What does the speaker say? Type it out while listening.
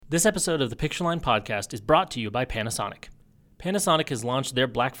This episode of the Pictureline podcast is brought to you by Panasonic. Panasonic has launched their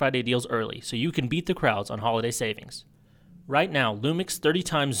Black Friday deals early, so you can beat the crowds on holiday savings. Right now, Lumix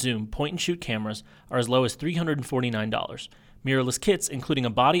 30x zoom point-and-shoot cameras are as low as $349. Mirrorless kits, including a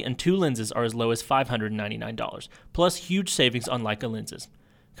body and 2 lenses, are as low as $599, plus huge savings on Leica lenses.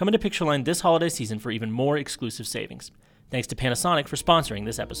 Come into Pictureline this holiday season for even more exclusive savings. Thanks to Panasonic for sponsoring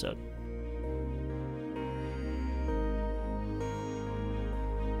this episode.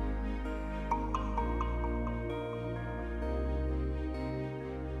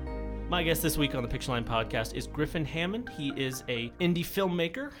 My guest this week on the Pictureline podcast is Griffin Hammond. He is an indie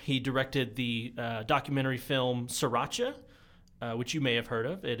filmmaker. He directed the documentary film Sriracha, which you may have heard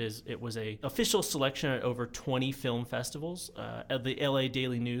of. It was a official selection at over 20 film festivals. The LA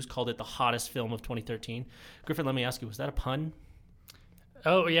Daily News called it the hottest film of 2013. Griffin, let me ask you, was that a pun?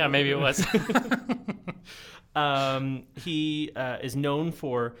 Oh, yeah, maybe it was. He is known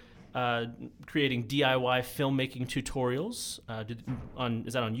for creating DIY filmmaking tutorials.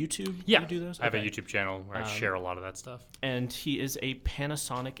 Is that on YouTube? Yeah, you do those? I have a YouTube channel where I share a lot of that stuff. And he is a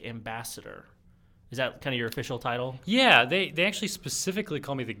Panasonic ambassador. Is that kind of your official title? Yeah, they actually specifically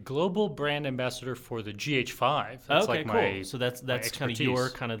call me the global brand ambassador for the GH5. That's okay, like cool. So that's kind of your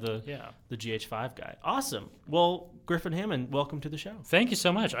the GH5 guy. Awesome. Well, Griffin Hammond, welcome to the show. Thank you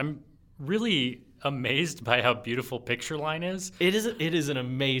so much. I'm really amazed by how beautiful Pictureline is. It is an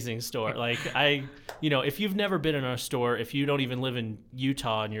amazing store. Like if you've never been in our store, if you don't even live in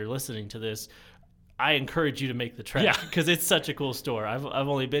Utah and you're listening to this, I encourage you to make the trek because it's such a cool store. I've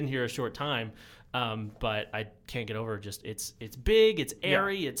only been here a short time, but I can't get over it's big, it's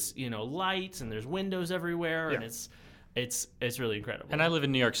airy, it's lights and there's windows everywhere, and it's really incredible. And I live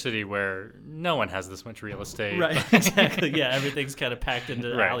in New York City where no one has this much real estate. Right, exactly. Yeah, everything's kind of packed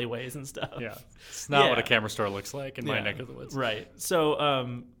into alleyways and stuff. Yeah, it's not what a camera store looks like in my neck of the woods. Right.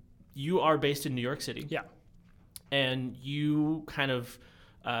 So you are based in New York City. Yeah. And you kind of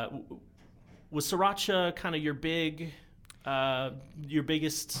was Sriracha kind of your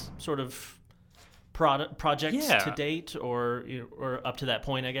biggest sort of projects to date, or up to that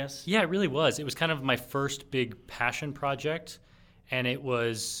point, I guess? Yeah, it really was. It was kind of my first big passion project, and it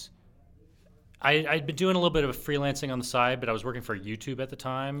was... I'd been doing a little bit of freelancing on the side, but I was working for YouTube at the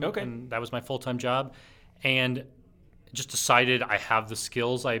time, and that was my full-time job, and just decided I have the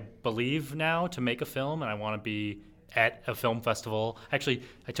skills, I believe now, to make a film, and I want to be at a film festival. Actually,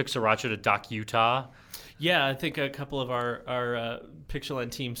 I took Sriracha to Doc Utah. Yeah, I think a couple of our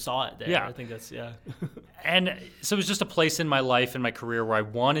Pictureline team saw it there. Yeah. I think that's, And so it was just a place in my life and my career where I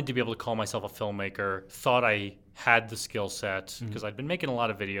wanted to be able to call myself a filmmaker, thought I had the skill set because I'd been making a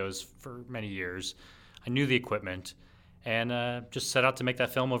lot of videos for many years. I knew the equipment and just set out to make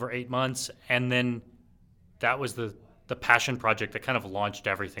that film over 8 months. And then that was the passion project that kind of launched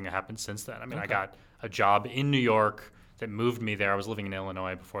everything that happened since then. I mean, I got a job in New York that moved me there. I was living in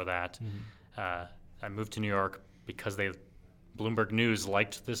Illinois before that. I moved to New York because Bloomberg News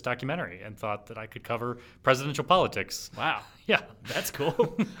liked this documentary and thought that I could cover presidential politics. Wow. Yeah. That's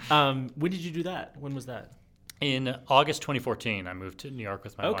cool. When did you do that? When was that? In August 2014, I moved to New York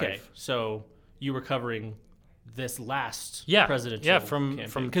with my wife. Okay. So you were covering this last presidential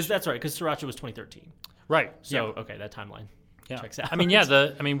campaign. Because that's right, because Sriracha was 2013. Right. So, that timeline checks out. I mean,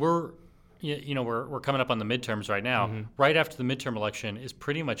 we're coming up on the midterms right now. Right after the midterm election is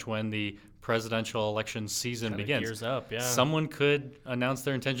pretty much when the presidential election season begins. Gears up, yeah. Someone could announce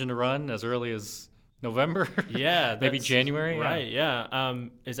their intention to run as early as November. Yeah. Maybe January. Right, yeah.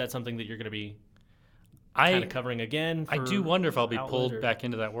 Is that something that you're going to be kind of covering again? I do wonder if I'll be pulled back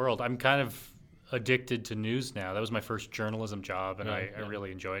into that world. I'm kind of addicted to news now. That was my first journalism job, and I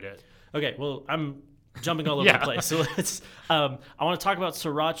really enjoyed it. Okay, well, I'm jumping all over the place. So let's. I want to talk about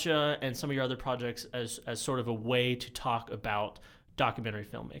Sriracha and some of your other projects as sort of a way to talk about documentary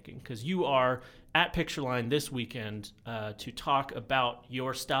filmmaking, because you are at Pictureline this weekend to talk about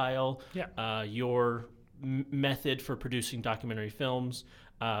your style, your method for producing documentary films,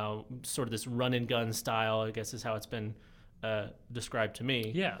 sort of this run and gun style, I guess is how it's been described to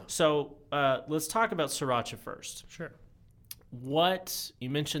me. Yeah. So let's talk about Sriracha first. Sure. You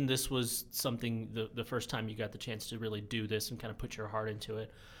mentioned this was something the first time you got the chance to really do this and kind of put your heart into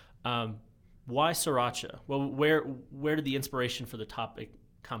it. Why Sriracha? Well, where did the inspiration for the topic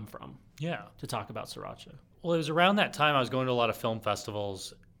come from? Yeah. To talk about Sriracha. Well, it was around that time I was going to a lot of film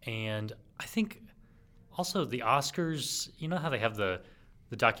festivals, and I think also the Oscars, you know how they have the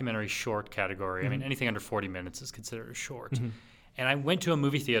documentary short category? I mean, anything under 40 minutes is considered a short. And I went to a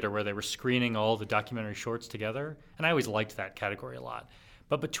movie theater where they were screening all the documentary shorts together, and I always liked that category a lot.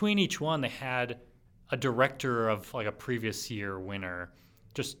 But between each one, they had a director of like a previous year winner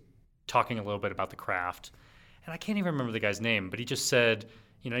just talking a little bit about the craft. And I can't even remember the guy's name, but he just said,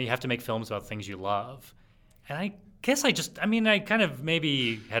 you have to make films about things you love. And I guess I kind of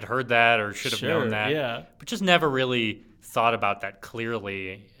maybe had heard that or should have known that, yeah. but just never really thought about that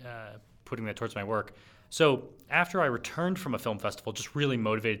clearly, putting that towards my work. So after I returned from a film festival, just really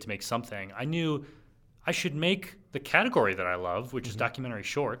motivated to make something, I knew I should make the category that I love, which is documentary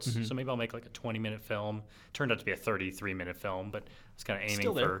shorts. Mm-hmm. So maybe I'll make like a 20-minute film. Turned out to be a 33-minute film, but I was kind of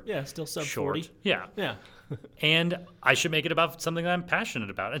aiming for still sub short. 40. Yeah. And I should make it about something that I'm passionate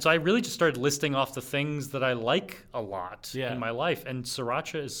about. And so I really just started listing off the things that I like a lot in my life. And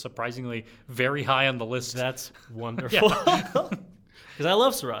sriracha is surprisingly very high on the list. That's wonderful. Because I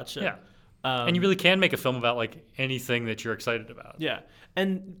love sriracha. Yeah. And you really can make a film about like anything that you're excited about. Yeah.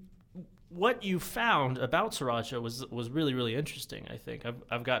 And what you found about sriracha was really, really interesting, I think.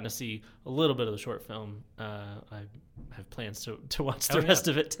 I've gotten to see a little bit of the short film. I have plans to watch the rest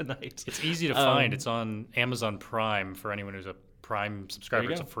of it tonight. It's easy to find. It's on Amazon Prime for anyone who's a Prime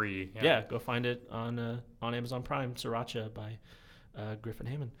subscriber. It's a free. Yeah, go find it on Amazon Prime, Sriracha by Griffin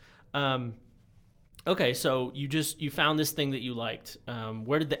Hammond. Okay, so you found this thing that you liked.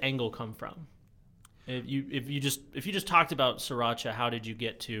 Where did the angle come from? If you just talked about sriracha, how did you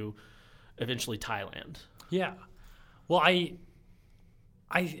get to eventually Thailand? Yeah. Well, I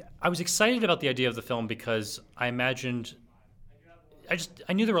was excited about the idea of the film because I imagined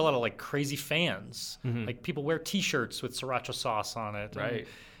I knew there were a lot of like crazy fans. Mm-hmm. Like people wear T-shirts with sriracha sauce on it. Right.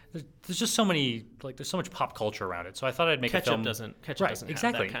 There's just so many, like there's so much pop culture around it. So I thought I'd make a film. Ketchup doesn't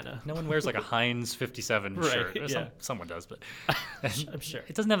exactly. have that kind of. No one wears like a Heinz 57 shirt. Yeah. Someone does, but I'm sure.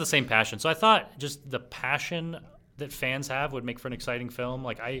 It doesn't have the same passion. So I thought just the passion that fans have would make for an exciting film.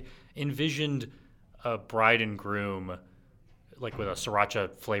 Like I envisioned a bride and groom like with a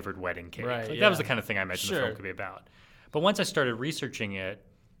sriracha flavored wedding cake. Right, That was the kind of thing I imagined the film could be about. But once I started researching it,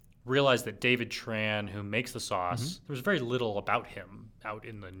 realized that David Tran, who makes the sauce, there was very little about him out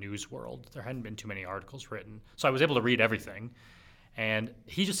in the news world. There hadn't been too many articles written. So I was able to read everything. And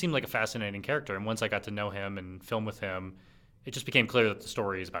he just seemed like a fascinating character. And once I got to know him and film with him, it just became clear that the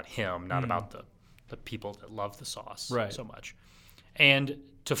story is about him, not about the people that love the sauce so much. And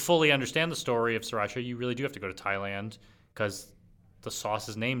to fully understand the story of sriracha, you really do have to go to Thailand because the sauce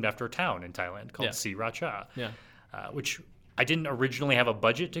is named after a town in Thailand called Sriracha, which I didn't originally have a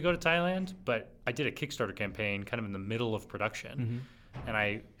budget to go to Thailand, but I did a Kickstarter campaign kind of in the middle of production. And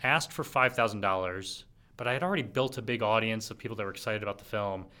I asked for $5,000, but I had already built a big audience of people that were excited about the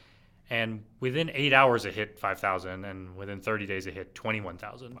film. And within 8 hours, it hit 5,000, and within 30 days, it hit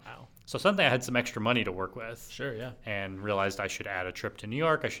 21,000. Wow! So suddenly, I had some extra money to work with. Sure, yeah. And realized I should add a trip to New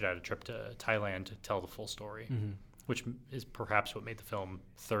York. I should add a trip to Thailand to tell the full story, which is perhaps what made the film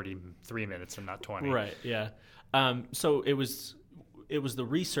 33 minutes and not 20. Right. Yeah. So it was the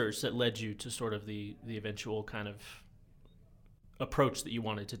research that led you to sort of the eventual kind of approach that you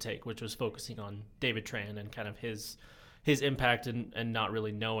wanted to take, which was focusing on David Tran and kind of his impact and not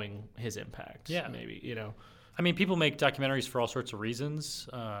really knowing his impact. Yeah. Maybe, I mean, people make documentaries for all sorts of reasons.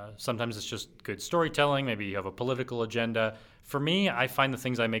 Sometimes it's just good storytelling. Maybe you have a political agenda. For me, I find the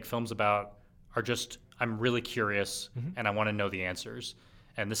things I make films about are just, I'm really curious and I want to know the answers.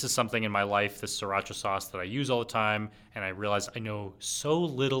 And this is something in my life, this sriracha sauce that I use all the time. And I realize I know so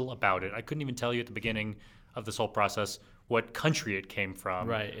little about it. I couldn't even tell you at the beginning of this whole process what country it came from.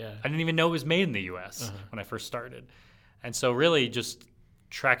 Right, yeah. I didn't even know it was made in the U.S. When I first started. And so really just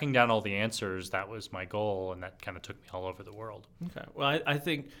tracking down all the answers, that was my goal, and that kind of took me all over the world. Okay. Well, I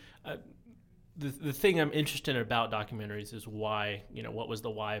think the thing I'm interested in about documentaries is why, what was the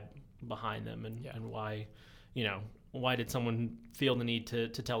why behind them and why, why did someone feel the need to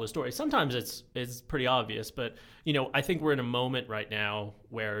tell the story? Sometimes it's pretty obvious, but, I think we're in a moment right now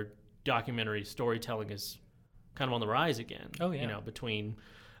where documentary storytelling is kind of on the rise again. Oh, yeah. Between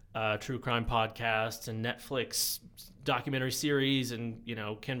true crime podcasts and Netflix documentary series, and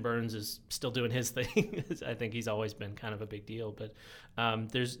Ken Burns is still doing his thing. I think he's always been kind of a big deal, but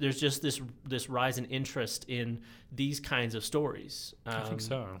there's just this rise in interest in these kinds of stories. I think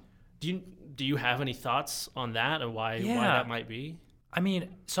so. Do you have any thoughts on that and why that might be? I mean,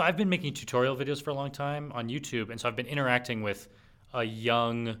 so I've been making tutorial videos for a long time on YouTube, and so I've been interacting with a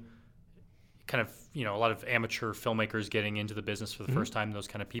young kind of, a lot of amateur filmmakers getting into the business for the first time, those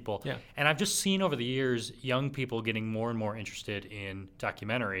kind of people. Yeah. And I've just seen over the years young people getting more and more interested in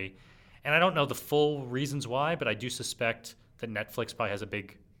documentary. And I don't know the full reasons why, but I do suspect that Netflix probably has a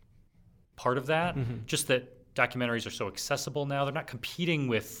big part of that. Just that documentaries are so accessible now. They're not competing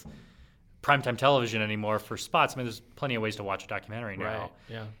with primetime television anymore for spots. I mean, there's plenty of ways to watch a documentary now. Right,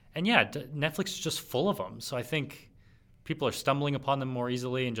 yeah. And Netflix is just full of them. So I think people are stumbling upon them more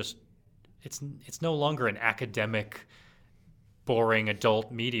easily, and just it's no longer an academic, boring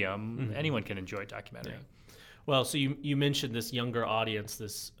adult medium. Mm-hmm. Anyone can enjoy documentary. Yeah. Well, so you mentioned this younger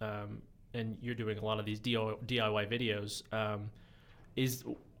audience, and you're doing a lot of these DIY videos.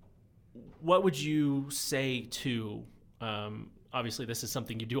 What would you say to? Obviously, this is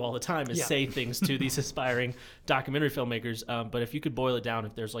something you do all the time: is say things to these aspiring documentary filmmakers. But if you could boil it down,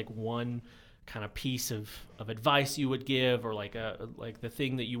 if there's like one kind of piece of advice you would give, or like the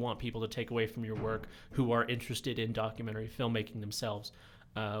thing that you want people to take away from your work who are interested in documentary filmmaking themselves,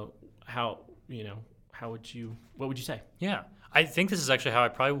 what would you say? Yeah, I think this is actually how I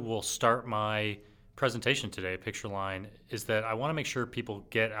probably will start my presentation today, Picture Line, is that I want to make sure people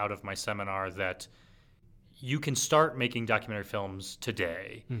get out of my seminar that you can start making documentary films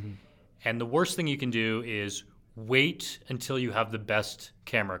today. Mm-hmm. And the worst thing you can do is wait until you have the best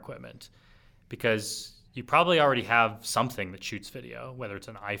camera equipment, because you probably already have something that shoots video, whether it's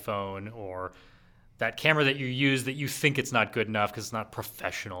an iPhone or that camera that you use that you think it's not good enough because it's not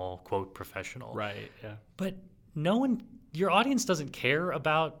professional, quote professional. Right, yeah. But your audience doesn't care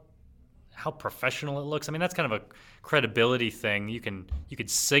about how professional it looks. I mean, that's kind of a credibility thing. You could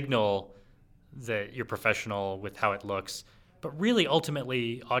signal that you're professional with how it looks, but really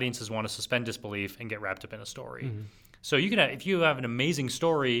ultimately audiences want to suspend disbelief and get wrapped up in a story. Mm-hmm. So if you have an amazing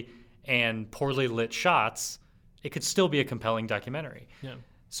story and poorly lit shots, it could still be a compelling documentary. Yeah.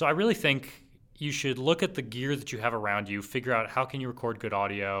 So I really think you should look at the gear that you have around you, figure out how can you record good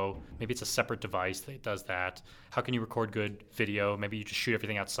audio. Maybe it's a separate device that does that. How can you record good video? Maybe you just shoot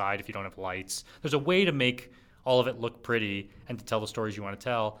everything outside if you don't have lights. There's a way to make all of it look pretty and to tell the stories you want to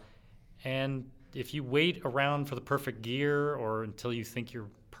tell. And if you wait around for the perfect gear or until you think you're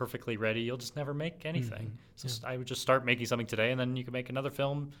perfectly ready, you'll just never make anything. Mm-hmm. So I would just start making something today, and then you can make another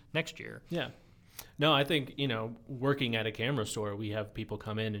film next year. Yeah. No, I think, working at a camera store, we have people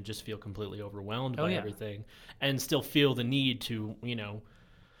come in and just feel completely overwhelmed by everything and still feel the need to,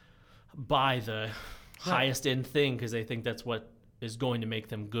 buy the highest end thing because they think that's what is going to make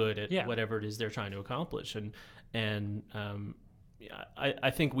them good at whatever it is they're trying to accomplish.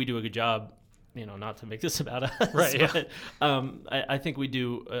 I think we do a good job, not to make this about us, right? Yeah. But I think we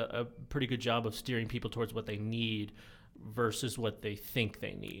do a pretty good job of steering people towards what they need versus what they think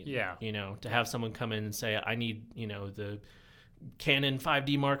they need. Yeah. To have someone come in and say, I need, the Canon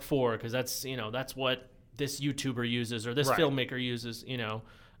 5D Mark IV because that's what this YouTuber uses or this filmmaker uses.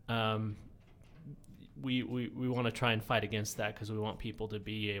 We want to try and fight against that because we want people to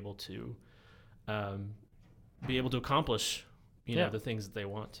be able to accomplish the things that they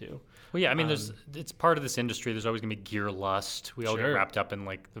want to. Well, yeah, I mean, it's part of this industry. There's always going to be gear lust. We all get wrapped up in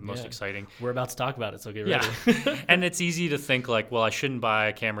like the most exciting. We're about to talk about it, so get ready. And it's easy to think like, well, I shouldn't buy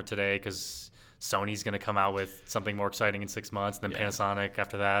a camera today because Sony's going to come out with something more exciting in 6 months, and then Panasonic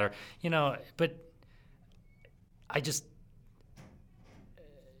after that, or But I just,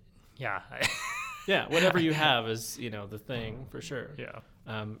 whatever you have is the thing for sure. Yeah.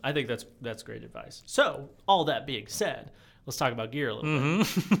 I think that's great advice. So all that being said, let's talk about gear a little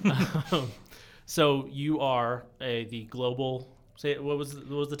bit. So you are the global. What was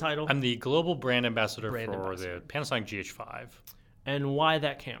the title? I'm the global brand ambassador for the Panasonic GH5. And why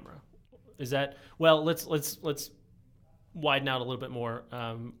that camera? Is that let's widen out a little bit more.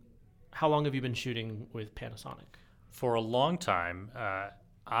 How long have you been shooting with Panasonic? For a long time.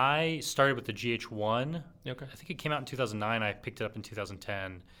 I started with the GH1. Okay. I think it came out in 2009. I picked it up in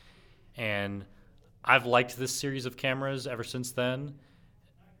 2010, and I've liked this series of cameras ever since then,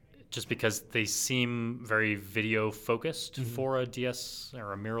 just because they seem very video focused for a DS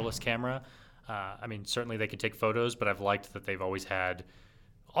or a mirrorless camera. I mean, certainly they can take photos, but I've liked that they've always had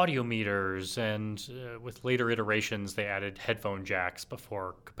audio meters, and with later iterations, they added headphone jacks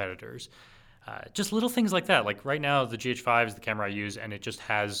before competitors. Just little things like that. Like right now, the GH5 is the camera I use, and it just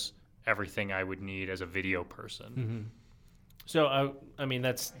has everything I would need as a video person. Mm-hmm. So, I mean,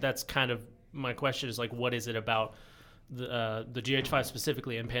 that's kind of my question is like, what is it about the GH5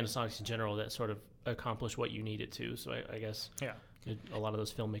 specifically and Panasonic in general that sort of accomplish what you need it to? So I guess a lot of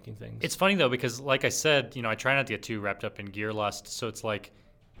those filmmaking things. It's funny though, because like I said, I try not to get too wrapped up in gear lust. So it's like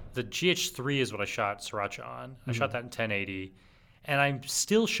the GH3 is what I shot Sriracha on. I shot that in 1080. And I'm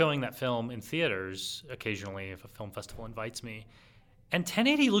still showing that film in theaters occasionally if a film festival invites me. And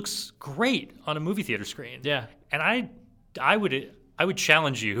 1080 looks great on a movie theater screen. Yeah. And I would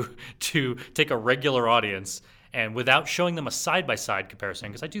challenge you to take a regular audience and without showing them a side-by-side comparison,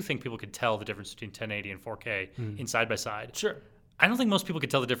 because I do think people could tell the difference between 1080 and 4K in side-by-side. Sure. I don't think most people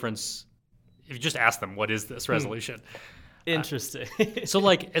could tell the difference if you just ask them, what is this resolution? Interesting. So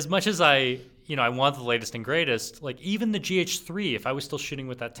like as much as I want the latest and greatest, like even the GH3, if I was still shooting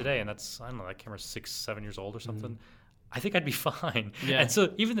with that today, and that's, I don't know, that camera's 6-7 years old or something, I think I'd be fine. Yeah. And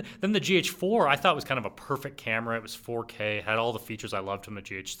so even then the GH4 I thought was kind of a perfect camera. It was 4K, had all the features I loved from the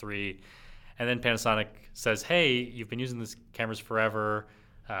GH3. And then Panasonic says, hey, you've been using these cameras forever.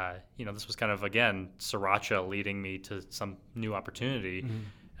 This was kind of, again, Sriracha leading me to some new opportunity.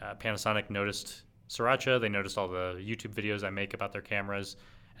 Panasonic noticed Sriracha. They noticed all the YouTube videos I make about their cameras.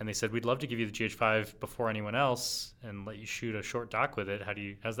 And they said, we'd love to give you the GH5 before anyone else and let you shoot a short doc with it.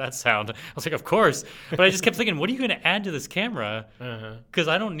 How's that sound? I was like, of course. But I just kept thinking, what are you going to add to this camera? Because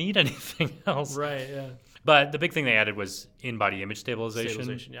I don't need anything else. Right, yeah. But the big thing they added was in-body image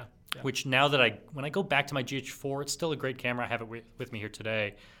stabilization. Yeah. Which now that when I go back to my GH4, it's still a great camera. I have it with me here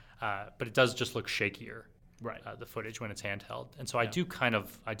today. But it does just look shakier. Right. The footage when it's handheld. And so I do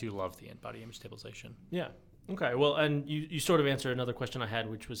love the in-body image stabilization. Yeah. Okay. Well, and you sort of answered another question I had,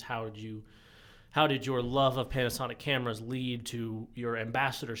 which was how did your love of Panasonic cameras lead to your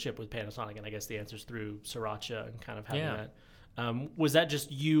ambassadorship with Panasonic? And I guess the answer is through Sriracha and kind of having that. Was that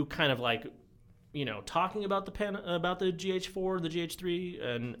just you kind of like, talking about the GH4, the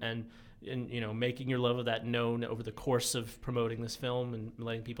GH3, and making your love of that known over the course of promoting this film and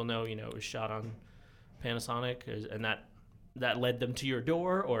letting people know, it was shot on Panasonic, and that led them to your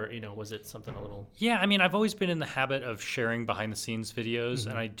door, or was it something a little? Yeah, I mean, I've always been in the habit of sharing behind the scenes videos,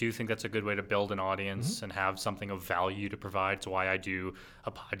 and I do think that's a good way to build an audience and have something of value to provide. It's why I do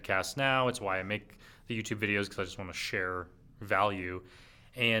a podcast now. It's why I make the YouTube videos, because I just want to share value.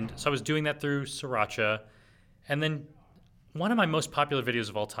 And so I was doing that through Sriracha, and then one of my most popular videos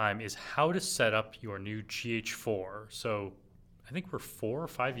of all time is how to set up your new GH4. So I think we're 4 or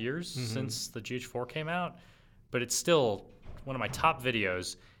 5 years since the GH4 came out, but it's still one of my top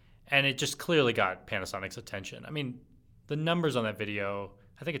videos, and it just clearly got Panasonic's attention. I mean, the numbers on that video,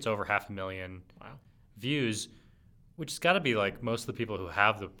 I think it's over 500,000 views, which has got to be like most of the people who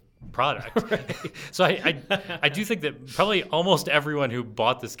have the product. So I do think that probably almost everyone who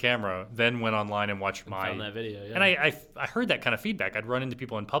bought this camera then went online and watched found that video. Yeah. And I heard that kind of feedback. I'd run into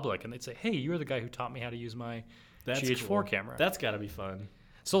people in public, and they'd say, hey, you're the guy who taught me how to use my GH4 camera. That's got to be fun.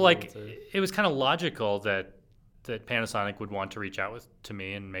 So like it was kind of logical that Panasonic would want to reach out to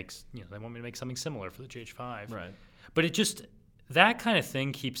me and they want me to make something similar for the GH5. Right. But it just, that kind of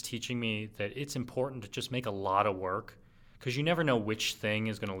thing keeps teaching me that it's important to just make a lot of work, because you never know which thing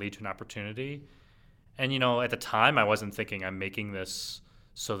is going to lead to an opportunity. And at the time I wasn't thinking I'm making this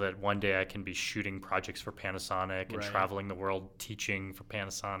so that one day I can be shooting projects for Panasonic and traveling the world teaching for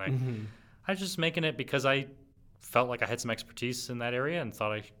Panasonic. I was just making it because I felt like I had some expertise in that area and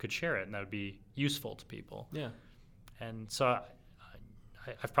thought I could share it and that would be useful to people. Yeah. And so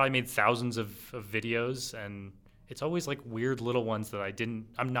I've probably made thousands of videos, and it's always like weird little ones that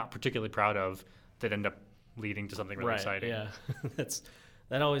I'm not particularly proud of that end up leading to something really exciting. Yeah.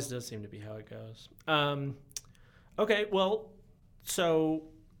 That always does seem to be how it goes. Okay, well, so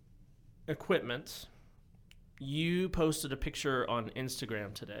equipment. You posted a picture on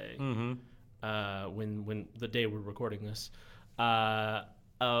Instagram today, when the day we're recording this,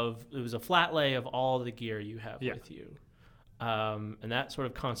 it was a flat lay of all the gear you have with you, and that sort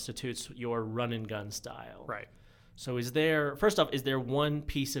of constitutes your run and gun style. Right. So first off, is there one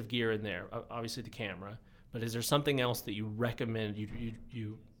piece of gear in there? Obviously the camera, but is there something else that you recommend?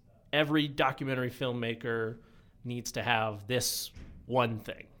 You every documentary filmmaker needs to have this one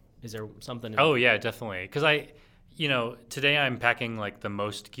thing. Is there something? Oh yeah, definitely. Because today I'm packing like the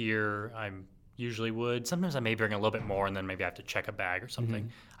most gear I usually would. Sometimes I may bring a little bit more, and then maybe I have to check a bag or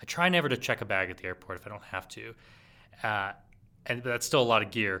something. I try never to check a bag at the airport if I don't have to, and that's still a lot of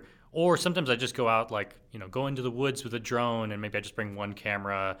gear. Or sometimes I just go out, go into the woods with a drone, and maybe I just bring one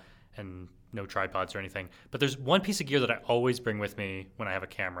camera and no tripods or anything. But there's one piece of gear that I always bring with me when I have a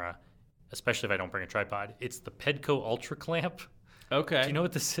camera, especially if I don't bring a tripod. It's the Pedco Ultra Clamp. Okay. Do you know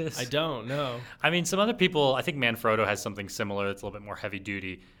what this is? I don't know. I mean, some other people, I think Manfrotto has something similar that's a little bit more heavy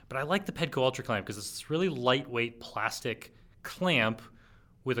duty, but I like the Pedco Ultra Clamp because it's this really lightweight plastic clamp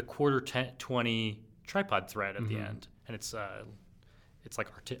with a 1/4-20 tripod thread at the end, and it's like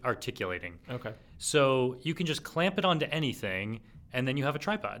articulating. Okay. So you can just clamp it onto anything, and then you have a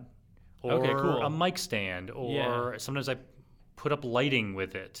tripod, or a mic stand, or sometimes I put up lighting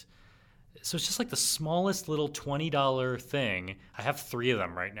with it. So it's just like the smallest little $20 thing. I have 3 of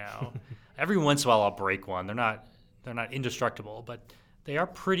them right now. Every once in a while I'll break one. They're not indestructible, but they are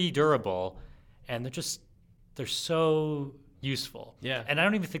pretty durable, and they're so useful. Yeah. And I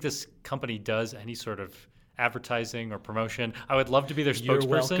don't even think this company does any sort of advertising or promotion. I would love to be their You're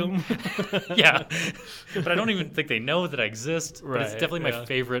spokesperson. welcome. Yeah. But I don't even think they know that I exist. But it's Right, definitely yeah. my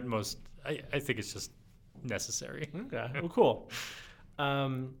favorite, I think it's just necessary. Okay. Well, cool.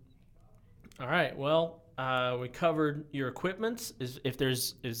 All right. Well, we covered your equipment. If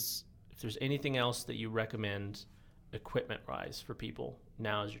there's anything else that you recommend equipment-wise for people,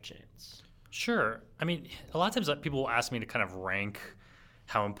 now is your chance. Sure. I mean, a lot of times people will ask me to kind of rank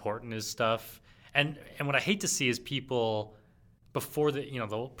how important is stuff. And what I hate to see is people before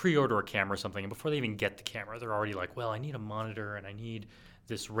they'll pre-order a camera or something, and before they even get the camera, they're already like, well, I need a monitor and I need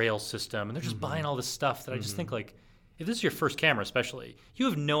this rail system, and they're just buying all this stuff that I just think, like, if this is your first camera especially, you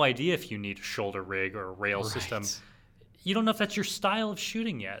have no idea if you need a shoulder rig or a rail system. You don't know if that's your style of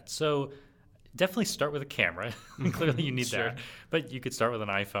shooting yet. So definitely start with a camera. Clearly you need that. But you could start with an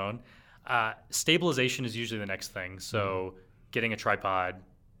iPhone. Stabilization is usually the next thing. So getting a tripod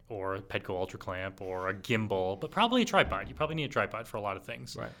or a Pedco Ultra Clamp or a gimbal, but probably a tripod. You probably need a tripod for a lot of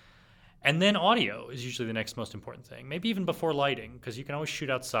things. Right. And then audio is usually the next most important thing. Maybe even before lighting, because you can always shoot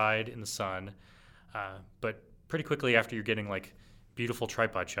outside in the sun. But pretty quickly after you're getting like beautiful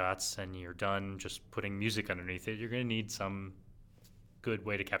tripod shots and you're done just putting music underneath it, you're going to need some good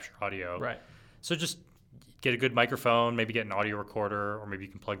way to capture audio. Right. So just get a good microphone, maybe get an audio recorder, or maybe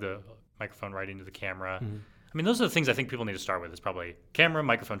you can plug the microphone right into the camera. I mean, those are the things I think people need to start with. Is probably camera,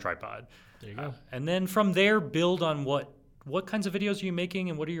 microphone, tripod. There you go. And then from there, build on what kinds of videos are you making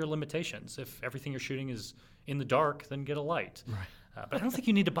and what are your limitations. If everything you're shooting is in the dark, then get a light. Right. But I don't think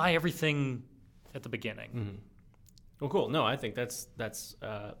you need to buy everything at the beginning. Well, cool. No, I think that's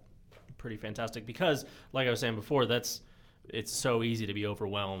pretty fantastic because, like I was saying before, it's so easy to be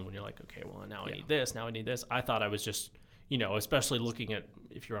overwhelmed when you're like, okay, well, now I need this, now I need this. I thought I was just, especially looking at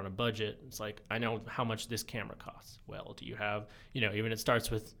if you're on a budget, it's like, I know how much this camera costs. Well, do you have, even it starts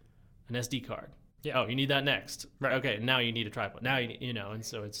with an SD card. Yeah. Oh, you need that next. Right. Okay. Now you need a tripod. Now and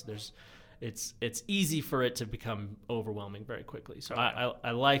so it's easy for it to become overwhelming very quickly. So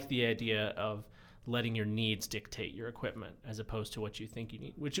I like the idea of letting your needs dictate your equipment as opposed to what you think you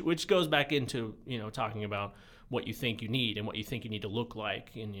need, which goes back into, talking about what you think you need and what you think you need to look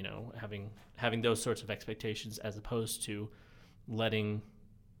like, and, having those sorts of expectations as opposed to letting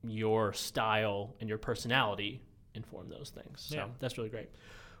your style and your personality inform those things. So that's really great.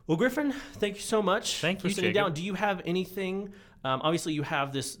 Well, Griffin, thank you so much for sitting down. Do you have anything? Obviously, you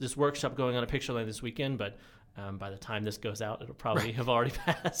have this workshop going on at Pictureland this weekend, but by the time this goes out, it'll probably have already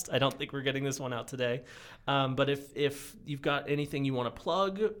passed. I don't think we're getting this one out today. But if you've got anything you want to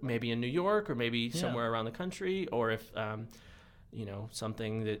plug, maybe in New York or maybe somewhere around the country, or if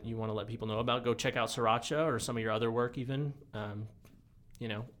something that you want to let people know about, go check out Sriracha or some of your other work even.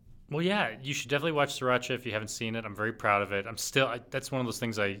 Well, yeah, you should definitely watch Sriracha if you haven't seen it. I'm very proud of it. That's one of those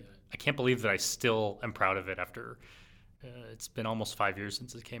things I can't believe that I still am proud of it after it's been almost 5 years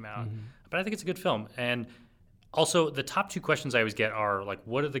since it came out. But I think it's a good film. And also, the top two questions I always get are like,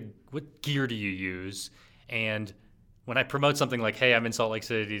 what gear do you use? And when I promote something like, hey, I'm in Salt Lake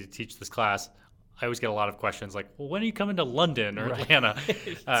City to teach this class, I always get a lot of questions like, well, when are you coming to London or Atlanta?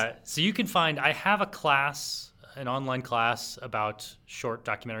 So you can I have a class, an online class about short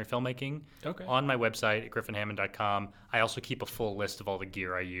documentary filmmaking on my website at griffinhammond.com. I also keep a full list of all the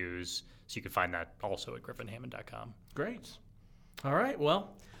gear I use, so you can find that also at griffinhammond.com. Great. All right.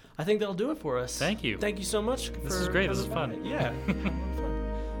 Well, I think that'll do it for us. Thank you. Thank you so much. This is great. This is fun. Yeah.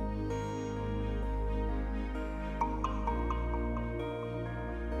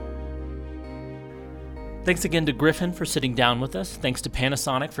 Thanks again to Griffin for sitting down with us. Thanks to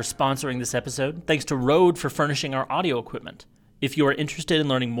Panasonic for sponsoring this episode. Thanks to Rode for furnishing our audio equipment. If you are interested in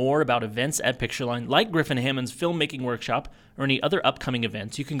learning more about events at Pictureline, like Griffin Hammond's filmmaking workshop or any other upcoming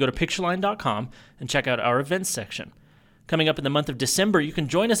events, you can go to pictureline.com and check out our events section. Coming up in the month of December, you can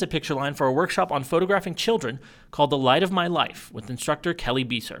join us at Pictureline for a workshop on photographing children called The Light of My Life with instructor Kelly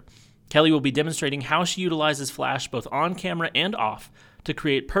Bieser. Kelly will be demonstrating how she utilizes flash both on camera and off to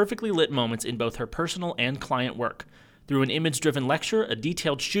create perfectly lit moments in both her personal and client work. Through an image-driven lecture, a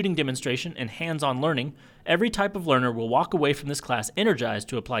detailed shooting demonstration, and hands-on learning, every type of learner will walk away from this class energized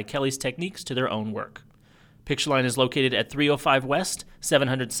to apply Kelly's techniques to their own work. Pictureline is located at 305 West,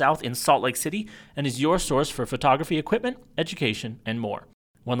 700 South in Salt Lake City, and is your source for photography equipment, education, and more.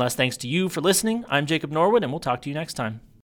 One last thanks to you for listening. I'm Jacob Norwood, and we'll talk to you next time.